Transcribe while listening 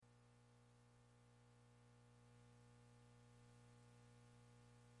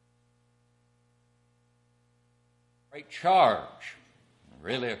Great charge,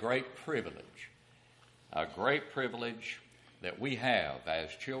 really a great privilege that we have as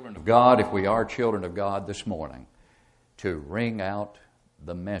children of God, if we are children of God this morning, to ring out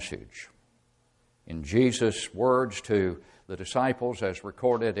the message. In Jesus' words to the disciples as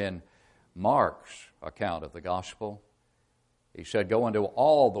recorded in Mark's account of the gospel, he said, "Go into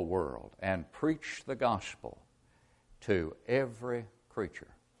all the world and preach the gospel to every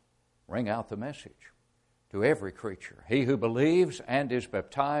creature." Ring out the message to every creature. He who believes and is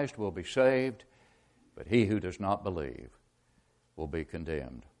baptized will be saved, but he who does not believe will be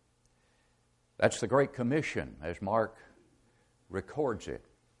condemned. That's the Great Commission as Mark records it.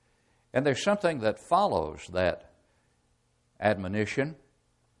 And there's something that follows that admonition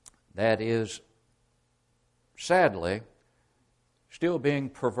that is sadly still being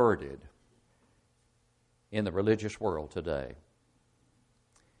perverted in the religious world today.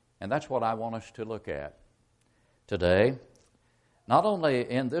 And that's what I want us to look at today, not only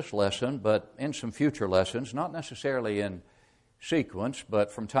in this lesson, but in some future lessons, not necessarily in sequence, but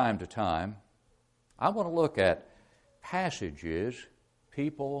from time to time. I want to look at passages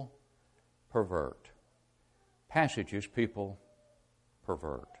people pervert. Passages people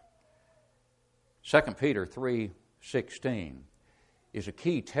pervert. 2 Peter 3:16 is a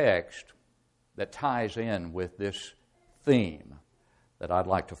key text that ties in with this theme that I'd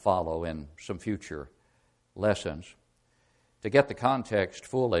like to follow in some future lessons. To get the context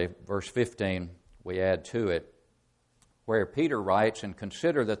fully, verse 15, we add to it, where Peter writes, "And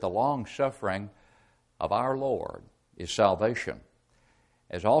consider that the long suffering of our Lord is salvation,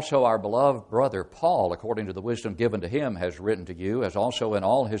 as also our beloved brother Paul, according to the wisdom given to him, has written to you, as also in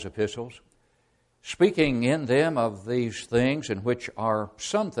all his epistles, speaking in them of these things, in which are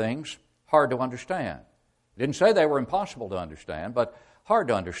some things hard to understand." He didn't say they were impossible to understand, but hard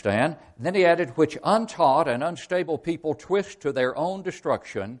to understand. And then he added, "which untaught and unstable people twist to their own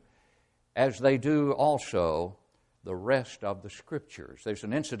destruction, as they do also the rest of the Scriptures." There's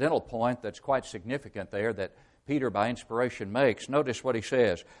an incidental point that's quite significant there that Peter, by inspiration, makes. Notice what he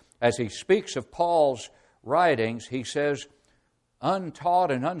says. As he speaks of Paul's writings, he says,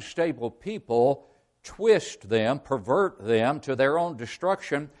 untaught and unstable people twist them, pervert them to their own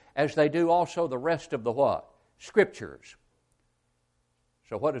destruction, as they do also the rest of the what? Scriptures.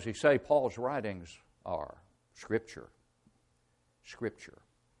 So what does he say Paul's writings are? Scripture. Scripture.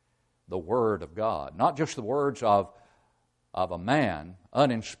 The Word of God. Not just the words of a man,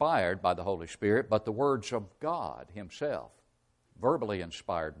 uninspired by the Holy Spirit, but the words of God Himself. Verbally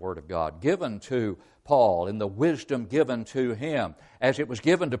inspired Word of God, given to Paul in the wisdom given to him, as it was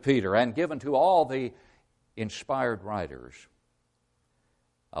given to Peter and given to all the inspired writers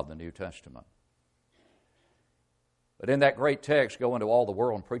of the New Testament. But in that great text, "Go into all the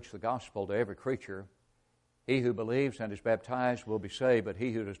world and preach the gospel to every creature. He who believes and is baptized will be saved, but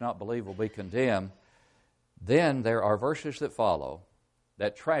he who does not believe will be condemned." Then there are verses that follow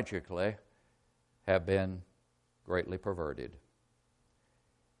that tragically have been greatly perverted.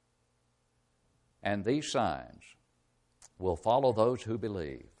 "And these signs will follow those who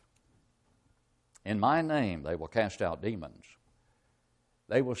believe. In my name they will cast out demons.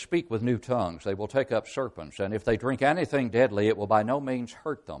 They will speak with new tongues. They will take up serpents. And if they drink anything deadly, it will by no means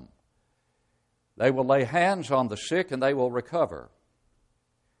hurt them. They will lay hands on the sick and they will recover."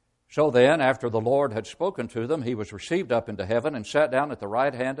 So then, after the Lord had spoken to them, He was received up into heaven and sat down at the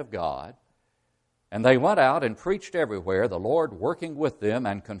right hand of God. And they went out and preached everywhere, the Lord working with them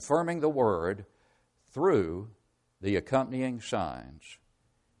and confirming the word through the accompanying signs.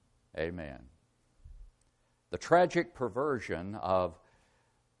 Amen. The tragic perversion of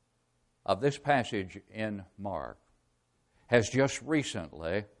this passage in Mark has just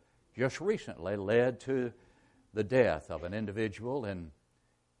recently led to the death of an individual in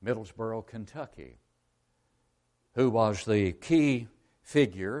Middlesboro, Kentucky, who was the key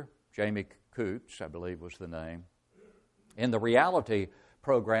figure, Jamie Coots, I believe was the name, in the reality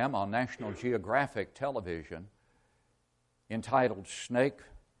program on National Geographic television entitled Snake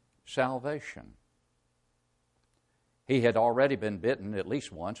Salvation. He had already been bitten at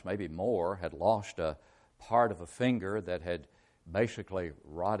least once, maybe more, had lost a part of a finger that had basically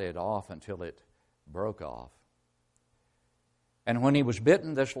rotted off until it broke off. And when he was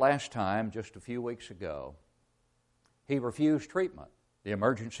bitten this last time, just a few weeks ago, he refused treatment. The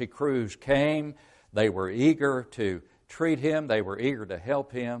emergency crews came. They were eager to treat him. They were eager to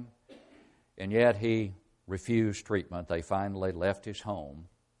help him. And yet he refused treatment. They finally left his home,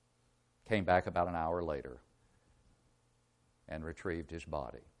 came back about an hour later, and retrieved his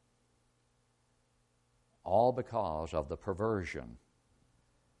body. All because of the perversion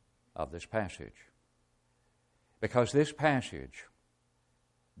of this passage. Because this passage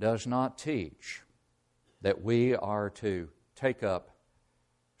does not teach that we are to take up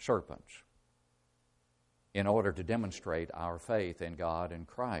serpents in order to demonstrate our faith in God and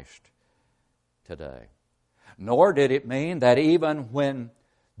Christ today. Nor did it mean that even when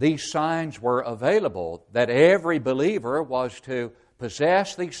these signs were available, that every believer was to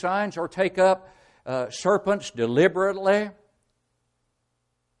possess these signs or take up serpents deliberately.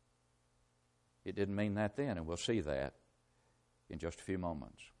 It didn't mean that then, and we'll see that in just a few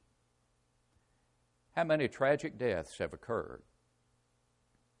moments. How many tragic deaths have occurred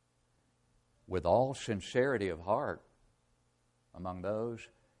with all sincerity of heart among those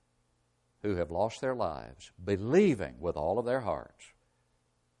who have lost their lives, believing with all of their hearts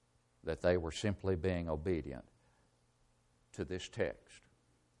that they were simply being obedient to this text?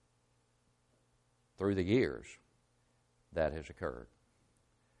 Through the years, that has occurred.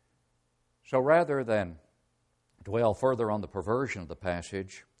 So rather than dwell further on the perversion of the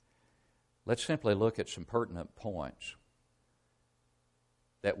passage, let's simply look at some pertinent points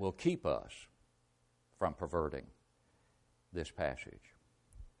that will keep us from perverting this passage.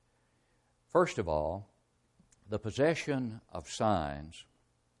 First of all, the possession of signs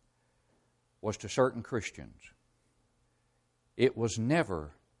was to certain Christians. It was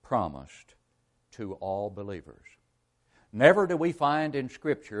never promised to all believers. Never do we find in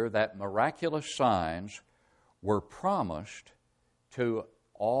Scripture that miraculous signs were promised to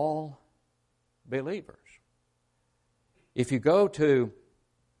all believers. If you go to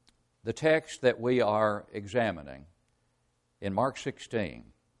the text that we are examining in Mark 16,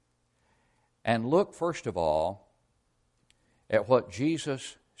 and look first of all at what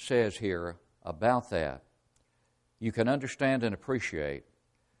Jesus says here about that, you can understand and appreciate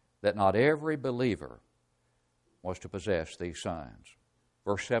that not every believer was to possess these signs.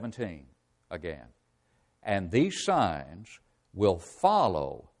 Verse 17 again. And these signs will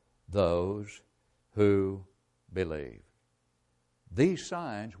follow those who believe. These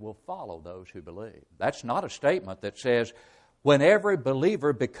signs will follow those who believe. That's not a statement that says when every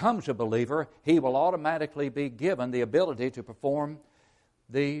believer becomes a believer, he will automatically be given the ability to perform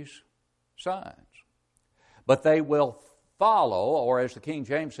these signs. But they will follow, or as the King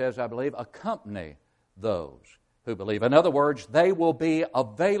James says, I believe, accompany those who believe. In other words, they will be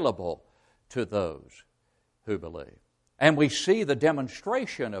available to those who believe. And we see the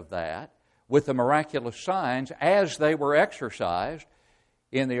demonstration of that with the miraculous signs as they were exercised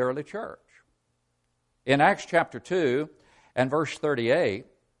in the early church. In Acts chapter 2 and verse 38,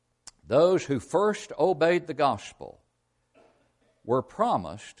 those who first obeyed the gospel were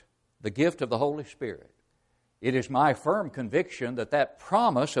promised the gift of the Holy Spirit. It is my firm conviction that that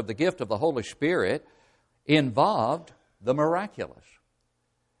promise of the gift of the Holy Spirit involved the miraculous.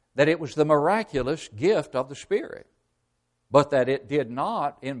 That it was the miraculous gift of the Spirit. But that it did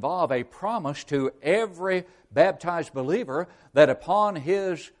not involve a promise to every baptized believer that upon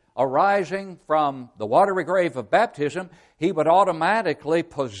his arising from the watery grave of baptism, he would automatically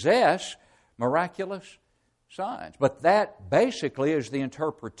possess miraculous signs. But that basically is the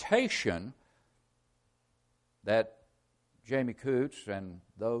interpretation that Jamie Coots and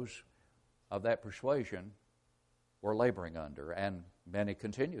those of that persuasion were laboring under, and many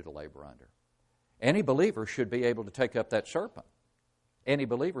continue to labor under. Any believer should be able to take up that serpent. Any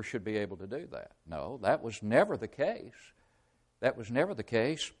believer should be able to do that. No, that was never the case. That was never the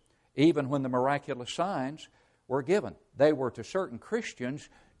case, even when the miraculous signs were given. They were to certain Christians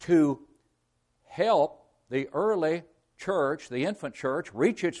to help the early church, the infant church,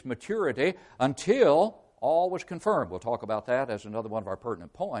 reach its maturity until all was confirmed. We'll talk about that as another one of our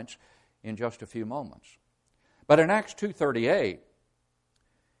pertinent points in just a few moments. But in Acts 2:38,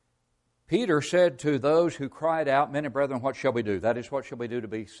 Peter said to those who cried out, Men and brethren, what shall we do? That is, what shall we do to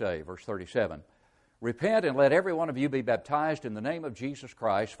be saved? Verse 37. Repent and let every one of you be baptized in the name of Jesus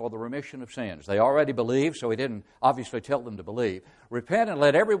Christ for the remission of sins. They already believed, so he didn't obviously tell them to believe. Repent and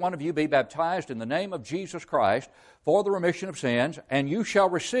let every one of you be baptized in the name of Jesus Christ for the remission of sins, and you shall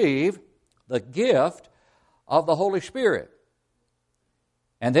receive the gift of the Holy Spirit.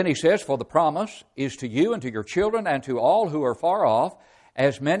 And then he says, For the promise is to you and to your children and to all who are far off,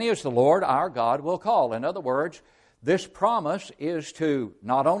 as many as the Lord our God will call. In other words, this promise is to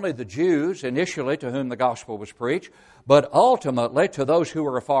not only the Jews initially to whom the gospel was preached, but ultimately to those who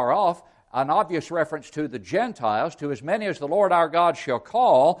are afar off, an obvious reference to the Gentiles, to as many as the Lord our God shall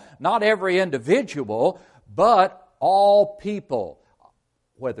call, not every individual, but all people,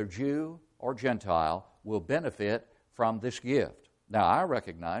 whether Jew or Gentile, will benefit from this gift. Now, I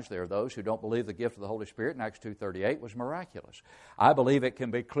recognize there are those who don't believe the gift of the Holy Spirit in Acts 2:38 was miraculous. I believe it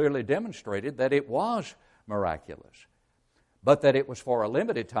can be clearly demonstrated that it was miraculous. But that it was for a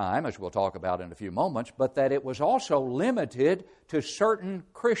limited time, as we'll talk about in a few moments, but that it was also limited to certain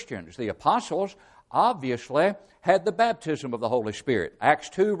Christians. The apostles obviously had the baptism of the Holy Spirit. Acts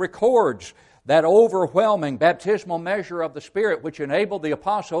 2 records that overwhelming baptismal measure of the Spirit which enabled the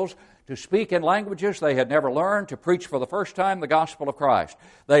apostles to speak in languages they had never learned, to preach for the first time the gospel of Christ.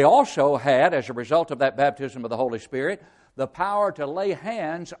 They also had, as a result of that baptism of the Holy Spirit, the power to lay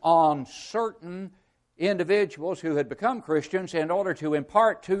hands on certain individuals who had become Christians in order to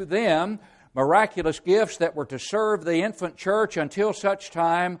impart to them miraculous gifts that were to serve the infant church until such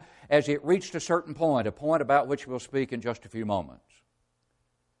time as it reached a certain point, a point about which we'll speak in just a few moments.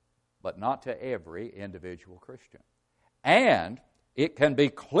 But not to every individual Christian. And it can be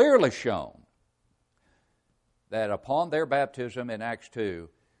clearly shown that upon their baptism in Acts 2,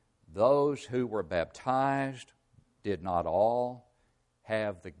 those who were baptized did not all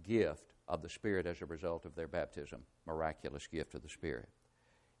have the gift of the Spirit as a result of their baptism, miraculous gift of the Spirit.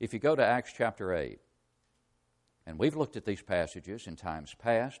 If you go to Acts chapter 8, and we've looked at these passages in times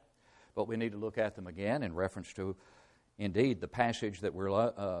past, but we need to look at them again in reference to, indeed, the passage that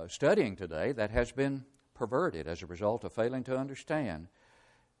we're studying today that has been perverted as a result of failing to understand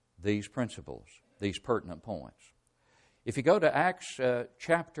these principles, these pertinent points. If you go to Acts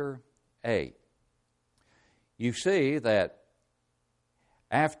chapter 8, you see that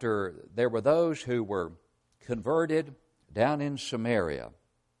after there were those who were converted down in Samaria,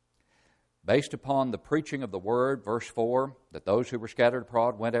 based upon the preaching of the word, verse 4, that those who were scattered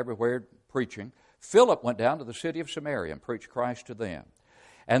abroad went everywhere preaching, Philip went down to the city of Samaria and preached Christ to them.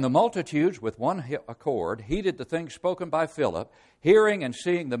 And the multitudes with one accord heeded the things spoken by Philip, hearing and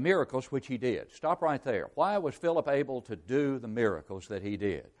seeing the miracles which he did. Stop right there. Why was Philip able to do the miracles that he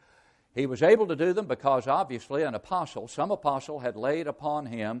did? He was able to do them because obviously some apostle had laid upon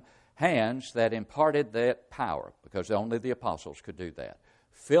him hands that imparted that power, because only the apostles could do that.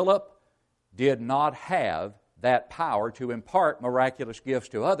 Philip did not have that power to impart miraculous gifts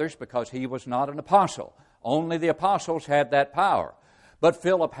to others because he was not an apostle. Only the apostles had that power. But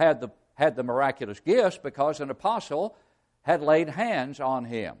Philip had the miraculous gifts because an apostle had laid hands on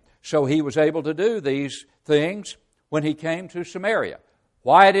him. So he was able to do these things when he came to Samaria.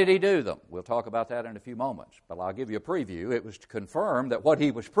 Why did he do them? We'll talk about that in a few moments, but I'll give you a preview. It was to confirm that what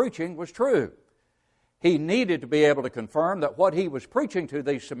he was preaching was true. He needed to be able to confirm that what he was preaching to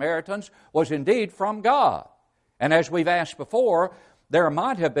these Samaritans was indeed from God. And as we've asked before, there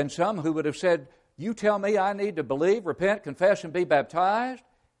might have been some who would have said, "You tell me I need to believe, repent, confess, and be baptized?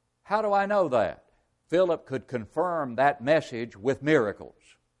 How do I know that?" Philip could confirm that message with miracles.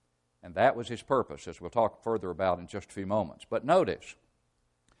 And that was his purpose, as we'll talk further about in just a few moments. But notice,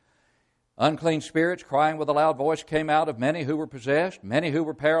 unclean spirits crying with a loud voice came out of many who were possessed. Many who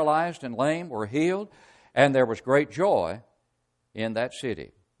were paralyzed and lame were healed, and there was great joy in that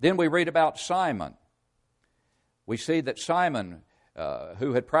city. Then we read about Simon. We see that Simon,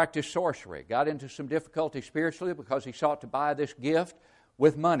 who had practiced sorcery, got into some difficulty spiritually because he sought to buy this gift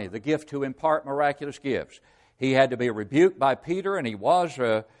with money, the gift to impart miraculous gifts. He had to be rebuked by Peter, and he was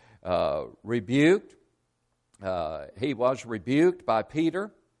rebuked. He was rebuked by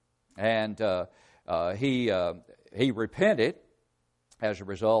Peter, and he repented as a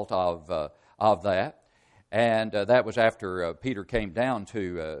result of that. And that was after Peter came down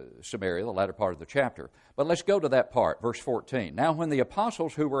to Samaria, the latter part of the chapter. But let's go to that part, verse 14. Now when the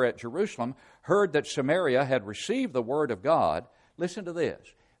apostles who were at Jerusalem heard that Samaria had received the word of God, listen to this.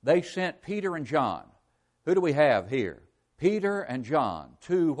 They sent Peter and John. Who do we have here? Peter and John.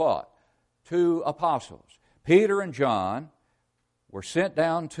 Two what? Two apostles. Peter and John were sent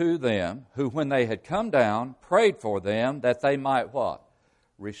down to them, who when they had come down, prayed for them that they might what?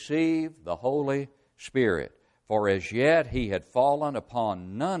 Receive the Holy Spirit. For as yet he had fallen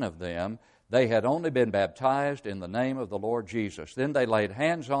upon none of them. They had only been baptized in the name of the Lord Jesus. Then they laid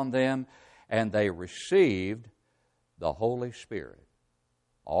hands on them, and they received the Holy Spirit.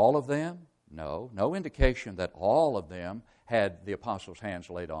 All of them? No indication that all of them had the apostles' hands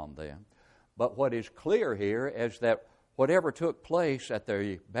laid on them. But what is clear here is that whatever took place at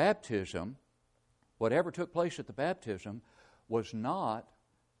the baptism was not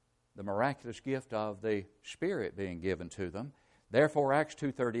the miraculous gift of the Spirit being given to them. Therefore, Acts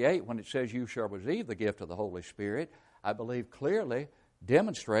 2:38, when it says you shall receive the gift of the Holy Spirit, I believe clearly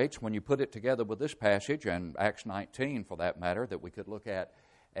demonstrates, when you put it together with this passage, and Acts 19 for that matter, that we could look at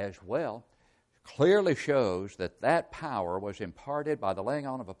as well, clearly shows that that power was imparted by the laying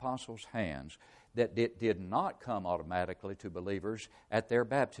on of apostles' hands, that it did not come automatically to believers at their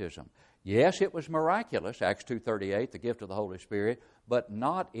baptism. Yes, it was miraculous, Acts 2:38, the gift of the Holy Spirit, but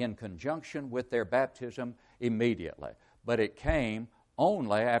not in conjunction with their baptism immediately. But it came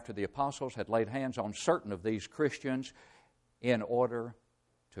only after the apostles had laid hands on certain of these Christians in order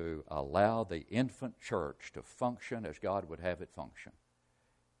to allow the infant church to function as God would have it function.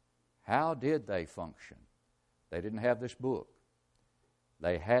 How did they function? They didn't have this book.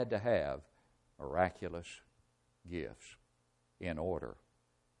 They had to have miraculous gifts in order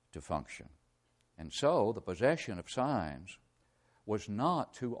to function. And so the possession of signs was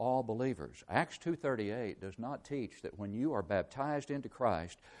not to all believers. Acts 2:38 does not teach that when you are baptized into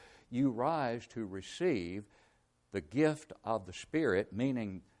Christ, you rise to receive the gift of the Spirit,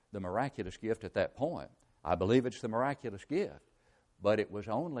 meaning the miraculous gift at that point. I believe it's the miraculous gift, but it was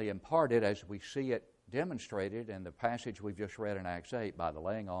only imparted as we see it demonstrated in the passage we've just read in Acts 8 by the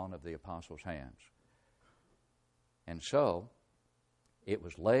laying on of the apostles' hands. And so, it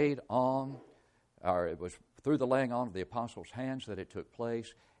was laid on, or it was through the laying on of the apostles' hands that it took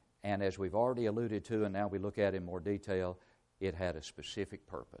place, and as we've already alluded to, and now we look at in more detail, it had a specific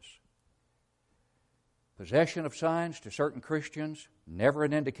purpose. Possession of signs to certain Christians, never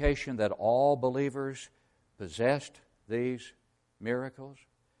an indication that all believers possessed these miracles,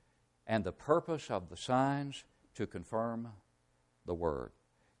 and the purpose of the signs to confirm the Word.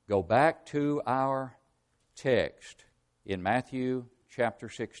 Go back to our text in Matthew chapter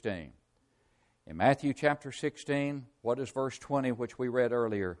 16. In Matthew chapter 16, what does verse 20, which we read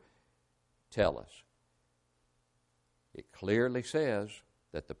earlier, tell us? It clearly says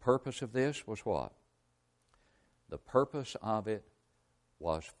that the purpose of this was what? The purpose of it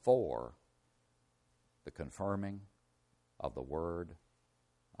was for the confirming of the Word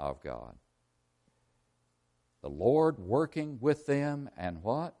of God. The Lord working with them and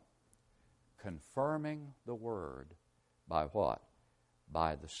what? Confirming the Word by what?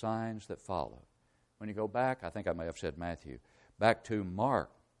 By the signs that follow. When you go back, I think I may have said Matthew, back to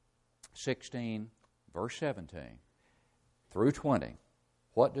Mark 16, verse 17 through 20.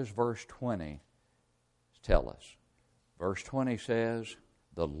 What does verse 20 tell us? Verse 20 says,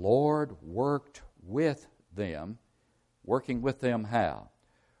 the Lord worked with them. Working with them how?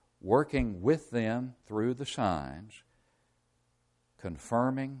 Working with them through the signs,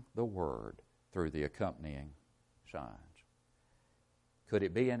 confirming the Word through the accompanying signs. Could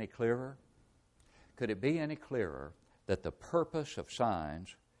it be any clearer? Could it be any clearer that the purpose of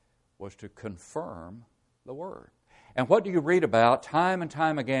signs was to confirm the Word? And what do you read about time and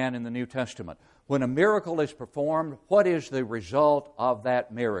time again in the New Testament? When a miracle is performed, what is the result of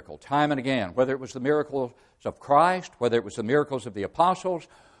that miracle? Time and again, whether it was the miracles of Christ, whether it was the miracles of the apostles,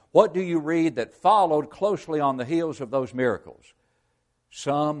 what do you read that followed closely on the heels of those miracles?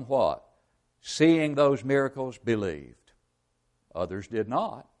 Some what? Seeing those miracles, believed. Others did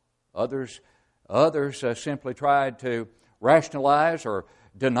not. Others simply tried to rationalize or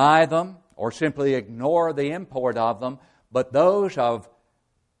deny them or simply ignore the import of them. But those of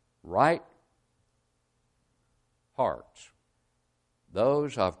right hearts,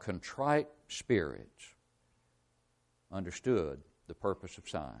 those of contrite spirits, understood the purpose of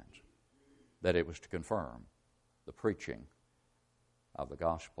signs, that it was to confirm the preaching of the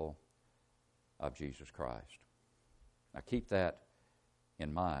gospel of Jesus Christ. Now keep that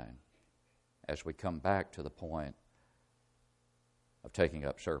in mind as we come back to the point of taking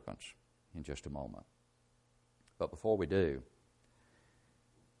up serpents in just a moment. But before we do,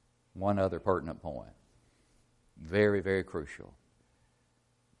 one other pertinent point, very, very crucial,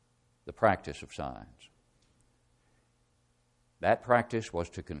 the practice of signs. That practice was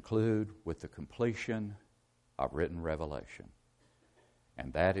to conclude with the completion of written revelation.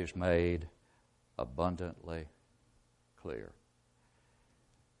 And that is made abundantly clear.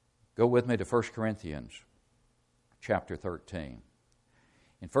 Go with me to 1 Corinthians chapter 13.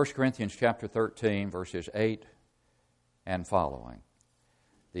 In 1 Corinthians chapter 13, verses 8 and following,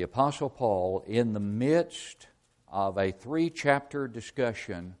 the Apostle Paul, in the midst of a 3-chapter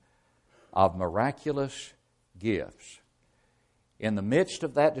discussion of miraculous gifts, in the midst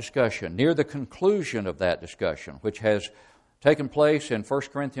of that discussion, near the conclusion of that discussion, which has taken place in 1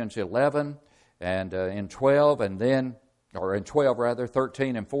 Corinthians 11 and in 12, and then, or in 12 rather,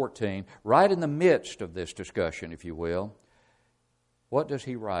 13 and 14, right in the midst of this discussion, if you will, what does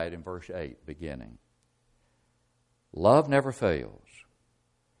he write in verse 8 beginning? Love never fails,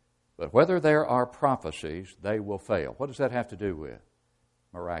 but whether there are prophecies, they will fail. What does that have to do with?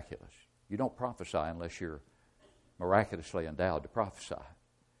 Miraculous. You don't prophesy unless you're miraculously endowed to prophesy.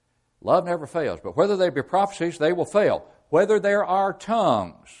 Love never fails, but whether there be prophecies, they will fail. Whether there are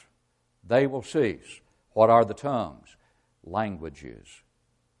tongues, they will cease. What are the tongues? Languages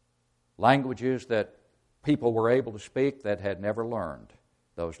languages that people were able to speak that had never learned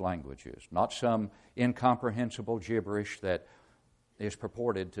those languages, not some incomprehensible gibberish that is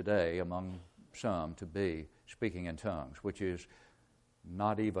purported today among some to be speaking in tongues, which is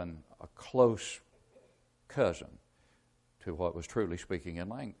not even a close cousin to what was truly speaking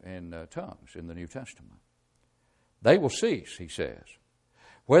in tongues in the New Testament. They will cease, he says.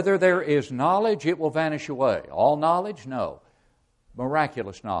 Whether there is knowledge, it will vanish away. All knowledge? No.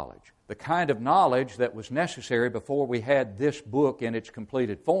 Miraculous knowledge. The kind of knowledge that was necessary before we had this book in its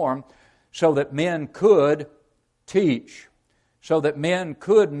completed form, so that men could teach, so that men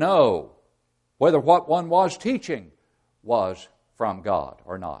could know whether what one was teaching was from God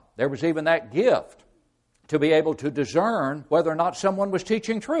or not. There was even that gift to be able to discern whether or not someone was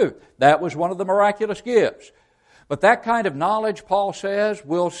teaching truth. That was one of the miraculous gifts. But that kind of knowledge, Paul says,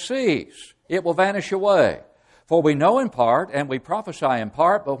 will cease. It will vanish away. For we know in part and we prophesy in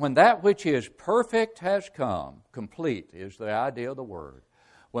part, but when that which is perfect has come, complete is the idea of the word.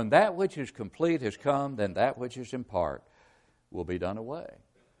 When that which is complete has come, then that which is in part will be done away.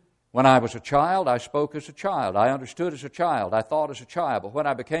 When I was a child, I spoke as a child. I understood as a child. I thought as a child. But when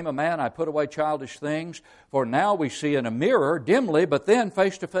I became a man, I put away childish things. For now we see in a mirror dimly, but then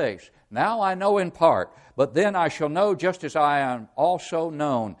face to face. Now I know in part, but then I shall know just as I am also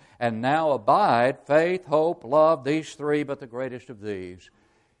known. And now abide faith, hope, love, these three, but the greatest of these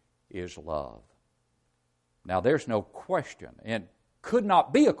is love. Now there's no question, and could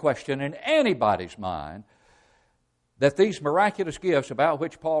not be a question in anybody's mind, that these miraculous gifts about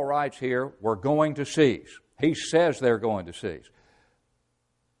which Paul writes here were going to cease. He says they're going to cease.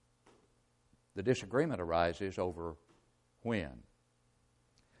 The disagreement arises over when.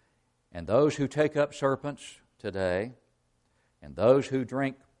 And those who take up serpents today, and those who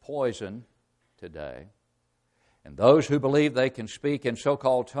drink poison today, and those who believe they can speak in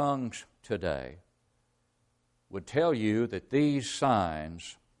so-called tongues today, would tell you that these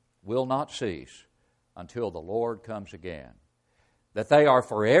signs will not cease until the Lord comes again. That they are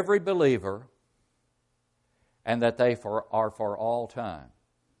for every believer and that they are for all time.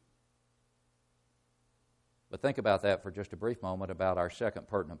 But think about that for just a brief moment about our second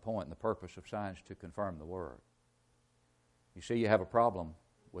pertinent point and the purpose of signs to confirm the Word. You see, you have a problem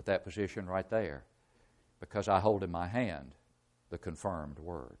with that position right there because I hold in my hand the confirmed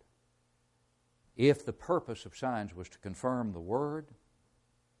Word. If the purpose of signs was to confirm the Word,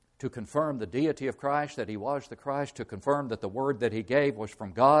 to confirm the deity of Christ, that He was the Christ, to confirm that the word that He gave was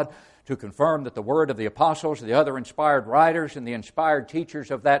from God, to confirm that the word of the apostles, the other inspired writers, and the inspired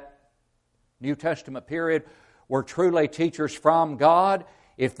teachers of that New Testament period were truly teachers from God.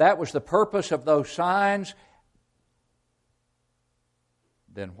 If that was the purpose of those signs,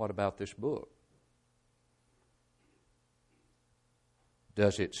 then what about this book?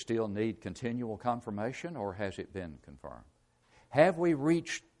 Does it still need continual confirmation, or has it been confirmed? Have we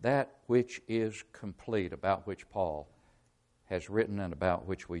reached that which is complete, about which Paul has written and about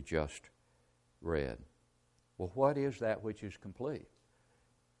which we just read? Well, what is that which is complete?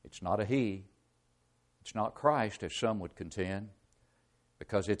 It's not a he. It's not Christ, as some would contend,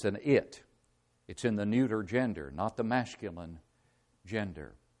 because it's an it. It's in the neuter gender, not the masculine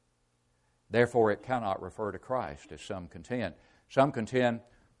gender. Therefore, it cannot refer to Christ, as some contend. Some contend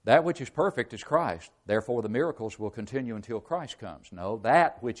that which is perfect is Christ. Therefore, the miracles will continue until Christ comes. No,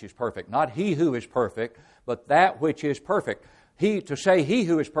 that which is perfect. Not he who is perfect, but that which is perfect. To say he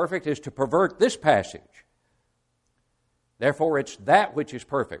who is perfect is to pervert this passage. Therefore, it's that which is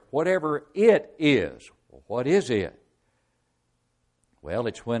perfect. Whatever it is. Well, what is it? Well,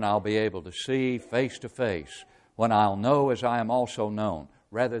 it's when I'll be able to see face to face, when I'll know as I am also known,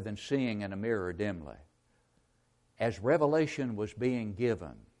 rather than seeing in a mirror dimly. As revelation was being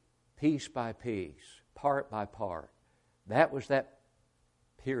given, piece by piece, part by part, that was that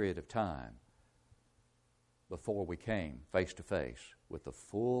period of time before we came face to face with the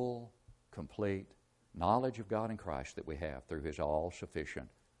full, complete knowledge of God in Christ that we have through His all-sufficient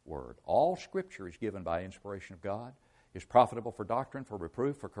Word. All Scripture is given by inspiration of God, is profitable for doctrine, for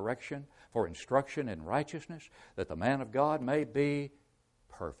reproof, for correction, for instruction in righteousness, that the man of God may be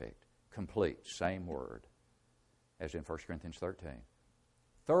perfect, complete, same word as in 1 Corinthians 13.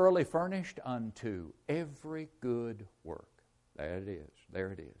 Thoroughly furnished unto every good work. There it is.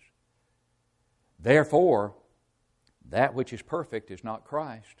 There it is. Therefore, that which is perfect is not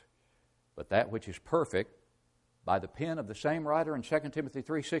Christ, but that which is perfect, by the pen of the same writer in 2 Timothy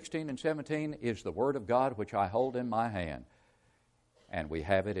 3:16 and 17, is the Word of God which I hold in my hand. And we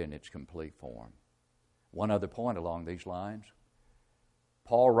have it in its complete form. One other point along these lines.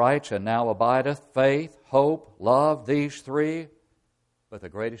 Paul writes, and now abideth faith, hope, love, these three. but the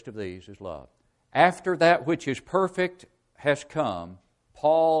greatest of these is love. After that which is perfect has come,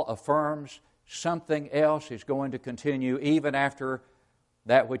 Paul affirms something else is going to continue even after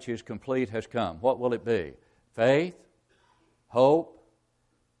that which is complete has come. What will it be? Faith, hope,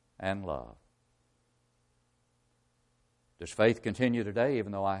 and love. Does faith continue today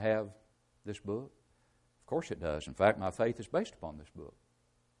even though I have this book? Of course it does. In fact, my faith is based upon this book.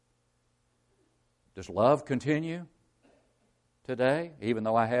 Does love continue today even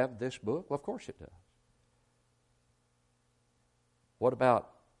though I have this book? Well, of course it does. What about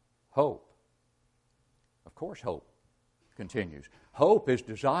hope? Of course hope continues. Hope is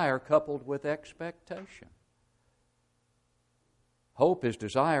desire coupled with expectation. Hope is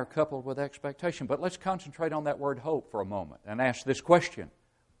desire coupled with expectation. But let's concentrate on that word hope for a moment and ask this question.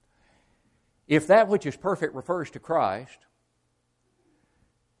 If that which is perfect refers to Christ,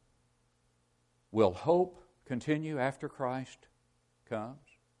 will hope continue after Christ comes?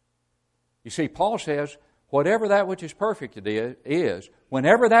 You see, Paul says, whatever that which is perfect is,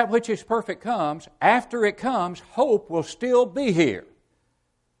 whenever that which is perfect comes, after it comes, hope will still be here.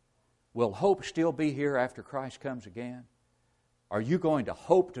 Will hope still be here after Christ comes again? Are you going to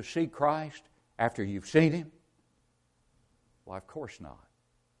hope to see Christ after you've seen Him? Well, of course not.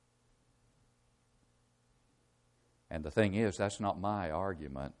 And the thing is, that's not my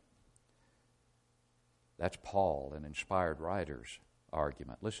argument. That's Paul, an inspired writer's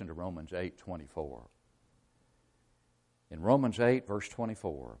argument. Listen to Romans 8:24. In Romans 8, verse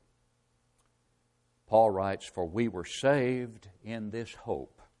 24, Paul writes, "For we were saved in this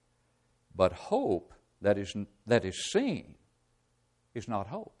hope, but hope that is seen is not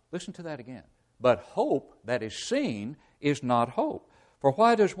hope." Listen to that again. But hope that is seen is not hope. For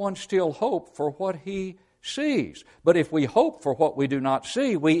why does one still hope for what he sees? But if we hope for what we do not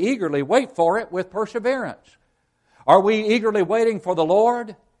see, we eagerly wait for it with perseverance. Are we eagerly waiting for the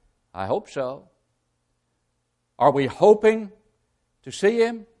Lord? I hope so. Are we hoping to see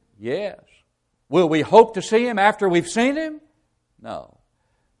Him? Yes. Will we hope to see Him after we've seen Him? No.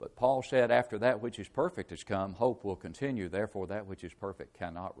 But Paul said, after that which is perfect has come, hope will continue. Therefore, that which is perfect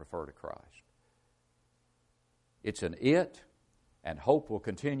cannot refer to Christ. It's an it, and hope will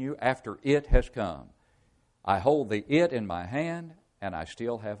continue after it has come. I hold the it in my hand, and I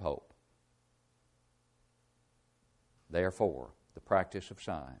still have hope. Therefore, the practice of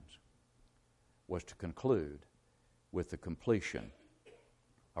signs was to conclude with the completion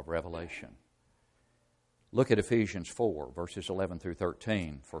of Revelation. Look at Ephesians 4, verses 11 through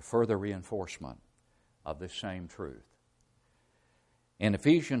 13 for further reinforcement of this same truth. In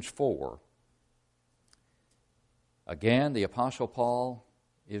Ephesians 4, again, the Apostle Paul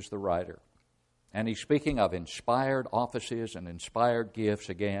is the writer. And he's speaking of inspired offices and inspired gifts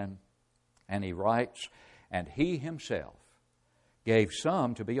again. And he writes, "And he himself gave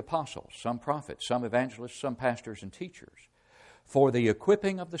some to be apostles, some prophets, some evangelists, some pastors and teachers, for the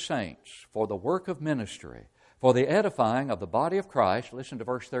equipping of the saints, for the work of ministry, for the edifying of the body of Christ," listen to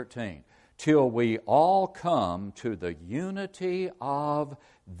verse 13, "till we all come to the unity of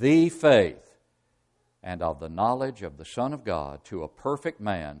the faith and of the knowledge of the Son of God, to a perfect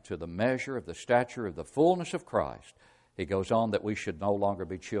man, to the measure of the stature of the fullness of Christ." He goes on that we should no longer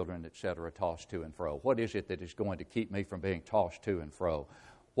be children, etc., tossed to and fro. What is it that is going to keep me from being tossed to and fro?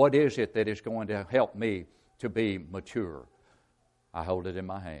 What is it that is going to help me to be mature? I hold it in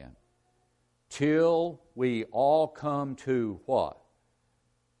my hand. Till we all come to what?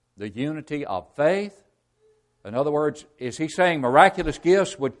 The unity of faith. In other words, is he saying miraculous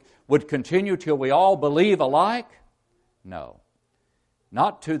gifts would continue till we all believe alike? No.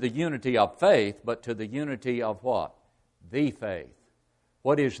 Not to the unity of faith, but to the unity of what? The faith.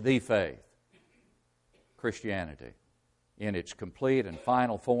 What is the faith? Christianity. In its complete and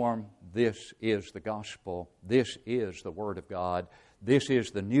final form, this is the gospel. This is the Word of God. This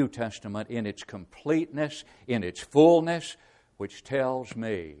is the New Testament in its completeness, in its fullness, which tells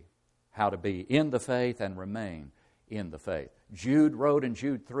me how to be in the faith and remain in the faith. Jude wrote in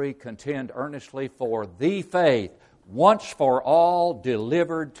Jude 3, "Contend earnestly for the faith, once for all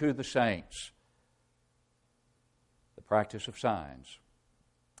delivered to the saints." The practice of signs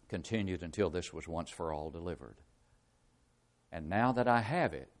continued until this was once for all delivered. And now that I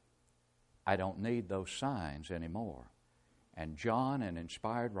have it, I don't need those signs anymore. And John, an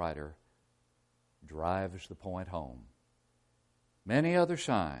inspired writer, drives the point home. Many other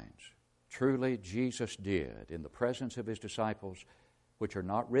signs truly Jesus did in the presence of His disciples, which are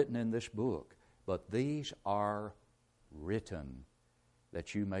not written in this book, but these are written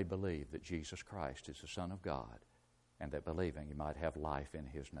that you may believe that Jesus Christ is the Son of God, and that believing you might have life in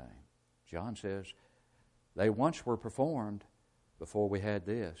His name. John says, they once were performed, before we had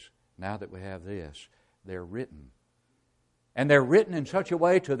this. Now that we have this, they're written. And they're written in such a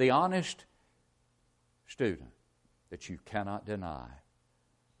way to the honest student that you cannot deny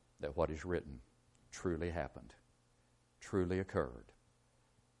that what is written truly happened, truly occurred,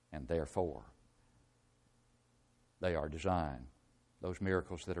 and therefore they are designed, those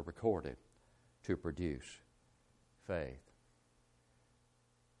miracles that are recorded, to produce faith.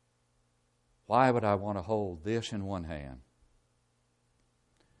 Why would I want to hold this in one hand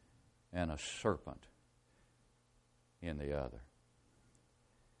and a serpent in the other?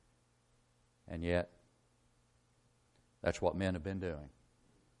 And yet, that's what men have been doing.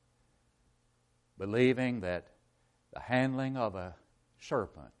 Believing that the handling of a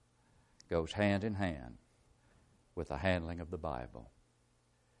serpent goes hand in hand with the handling of the Bible.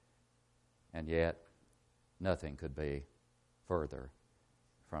 And yet, nothing could be further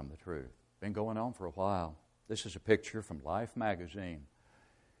from the truth. Been going on for a while. This is a picture from Life magazine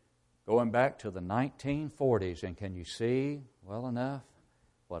going back to the 1940s. And can you see well enough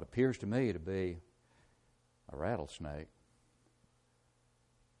what appears to me to be a rattlesnake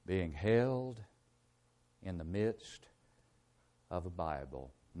being held in the midst of a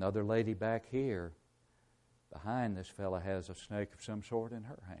Bible? Another lady back here behind this fella has a snake of some sort in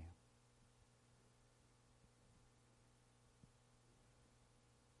her hand.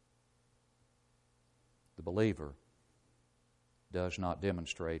 The believer does not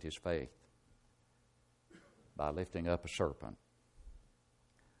demonstrate his faith by lifting up a serpent,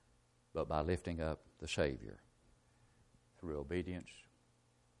 but by lifting up the Savior through obedience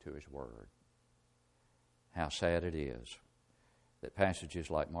to His Word. How sad it is that passages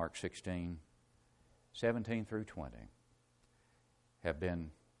like Mark 16, 17 through 20 have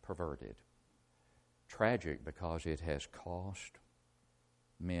been perverted. Tragic because it has cost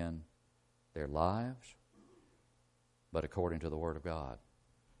men their lives, but according to the Word of God,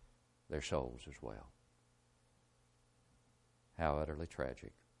 their souls as well. How utterly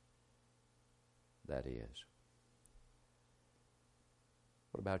tragic that is.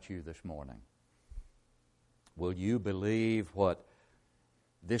 What about you this morning? Will you believe what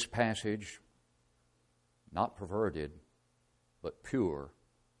this passage, not perverted, but pure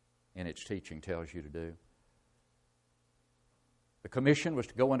in its teaching, tells you to do? The commission was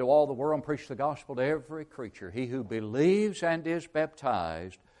to go into all the world and preach the gospel to every creature. He who believes and is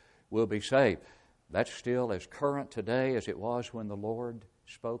baptized will be saved. That's still as current today as it was when the Lord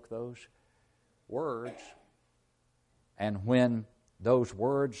spoke those words. And when those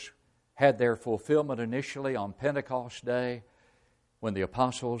words had their fulfillment initially on Pentecost Day, when the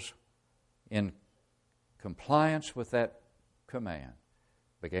apostles, in compliance with that command,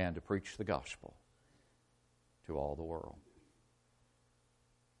 began to preach the gospel to all the world.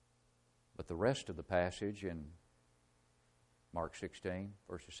 But the rest of the passage in Mark 16,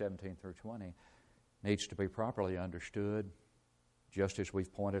 verses 17 through 20, needs to be properly understood, just as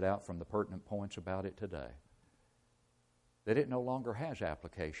we've pointed out from the pertinent points about it today. That it no longer has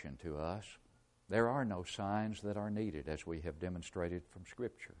application to us. There are no signs that are needed, as we have demonstrated from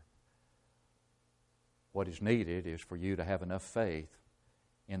Scripture. What is needed is for you to have enough faith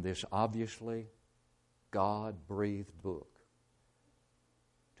in this obviously God-breathed book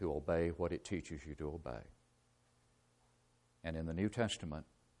to obey what it teaches you to obey. And in the New Testament,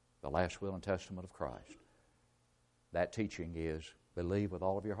 the last will and testament of Christ, that teaching is believe with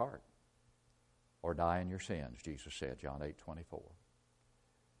all of your heart or die in your sins, Jesus said, John 8:24.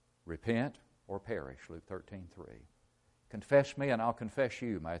 Repent or perish, Luke 13:3. Confess me and I'll confess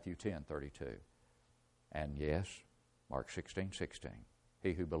you, Matthew 10:32. And yes, Mark 16:16.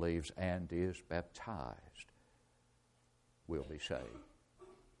 He who believes and is baptized will be saved.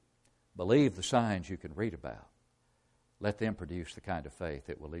 Believe the signs you can read about. Let them produce the kind of faith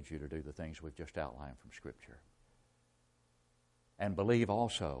that will lead you to do the things we've just outlined from Scripture. And believe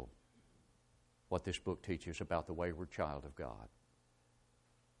also what this book teaches about the wayward child of God.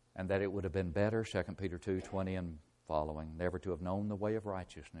 And that it would have been better, 2 Peter 2:20 and following, never to have known the way of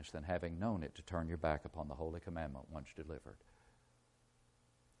righteousness than having known it to turn your back upon the holy commandment once delivered.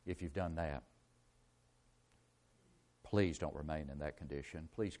 If you've done that, please don't remain in that condition.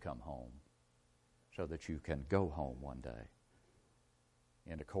 Please come home so that you can go home one day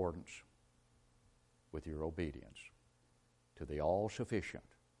in accordance with your obedience to the all-sufficient,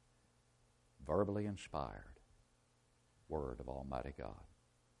 verbally inspired Word of Almighty God.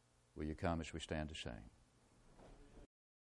 Will you come as we stand to sing?